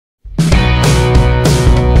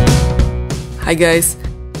Hi guys!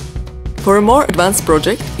 For a more advanced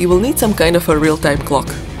project, you will need some kind of a real-time clock.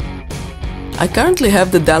 I currently have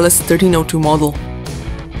the DS1302 model.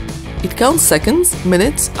 It counts seconds,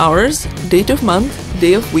 minutes, hours, date of month,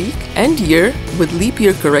 day of week and year with leap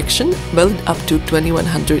year correction valid up to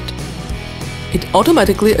 2100. It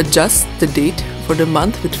automatically adjusts the date for the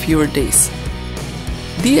month with fewer days.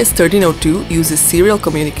 DS1302 uses serial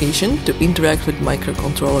communication to interact with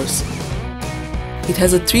microcontrollers. It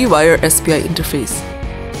has a 3-wire SPI interface.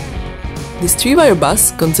 This 3-wire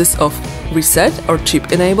bus consists of reset or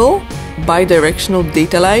chip enable, bidirectional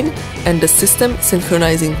data line and the system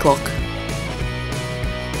synchronizing clock.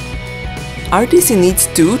 RTC needs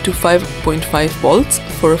 2 to 5.5 volts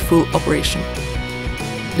for a full operation.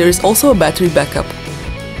 There is also a battery backup.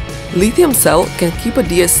 Lithium cell can keep a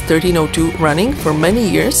DS1302 running for many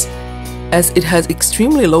years as it has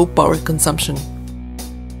extremely low power consumption.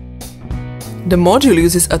 The module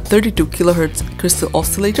uses a 32 kHz crystal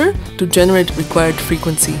oscillator to generate required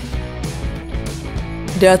frequency.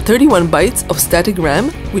 There are 31 bytes of static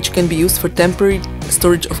RAM which can be used for temporary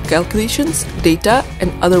storage of calculations, data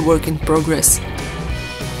and other work in progress.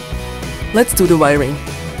 Let's do the wiring.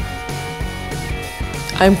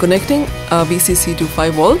 I am connecting a VCC to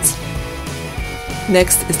 5 volts.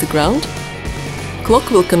 Next is the ground.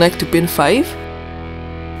 Clock will connect to pin 5,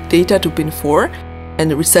 data to pin 4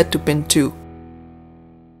 and reset to pin 2.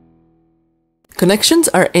 Connections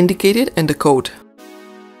are indicated in the code.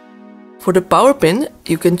 For the power pin,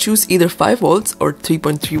 you can choose either 5 volts or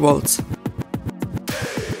 3.3 volts.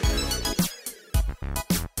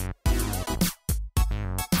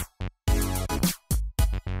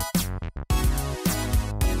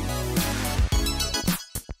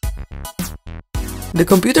 The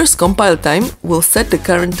computer's compile time will set the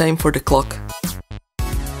current time for the clock.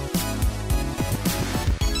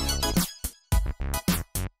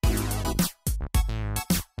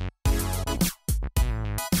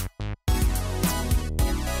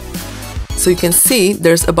 So you can see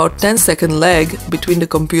there's about 10-second lag between the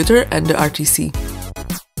computer and the RTC.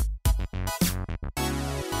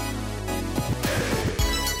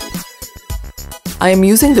 I am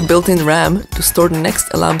using the built-in RAM to store the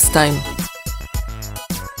next alarm's time.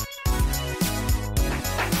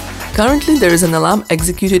 Currently there is an alarm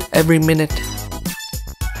executed every minute.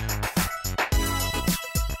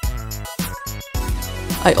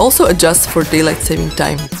 I also adjust for daylight saving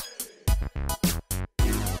time.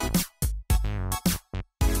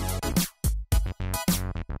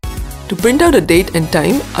 To print out the date and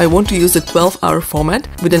time, I want to use the 12-hour format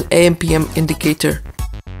with an AM/PM indicator.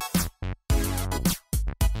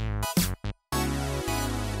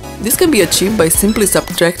 This can be achieved by simply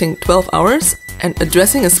subtracting 12 hours and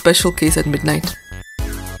addressing a special case at midnight.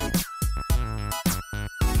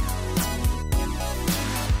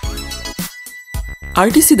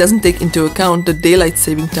 RTC doesn't take into account the daylight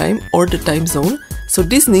saving time or the time zone, so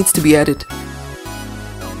this needs to be added.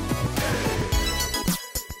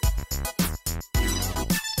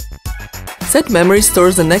 Set memory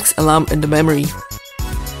stores the next alarm in the memory.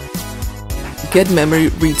 Get memory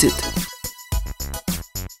reads it.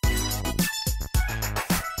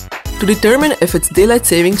 To determine if it's daylight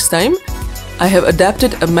savings time, I have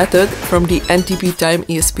adapted a method from the NTP Time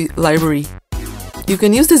ESP library. You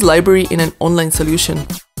can use this library in an online solution.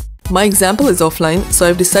 My example is offline, so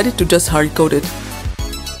I've decided to just hardcode it.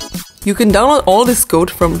 You can download all this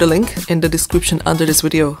code from the link in the description under this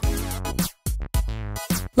video.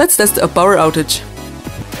 Let's test a power outage.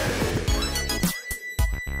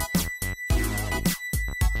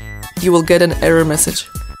 You will get an error message.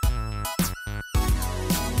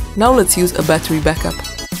 Now let's use a battery backup.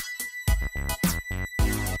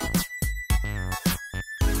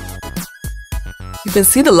 You can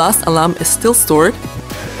see the last alarm is still stored,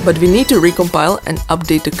 but we need to recompile and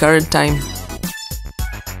update the current time.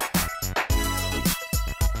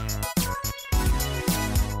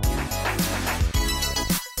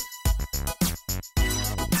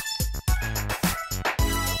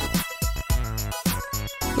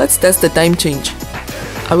 Let's test the time change.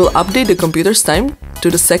 I will update the computer's time to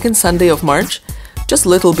the second Sunday of March, just a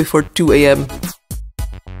little before 2 AM.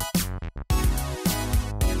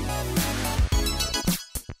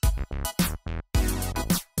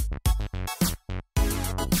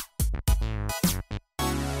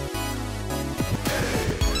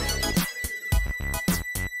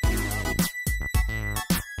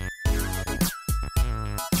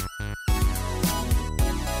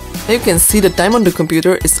 Now you can see the time on the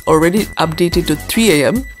computer is already updated to 3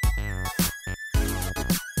 AM.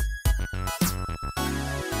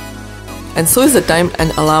 And so is the time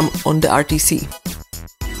and alarm on the RTC.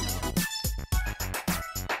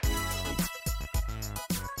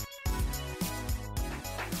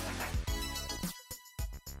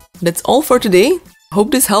 That's all for today.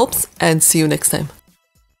 Hope this helps and see you next time.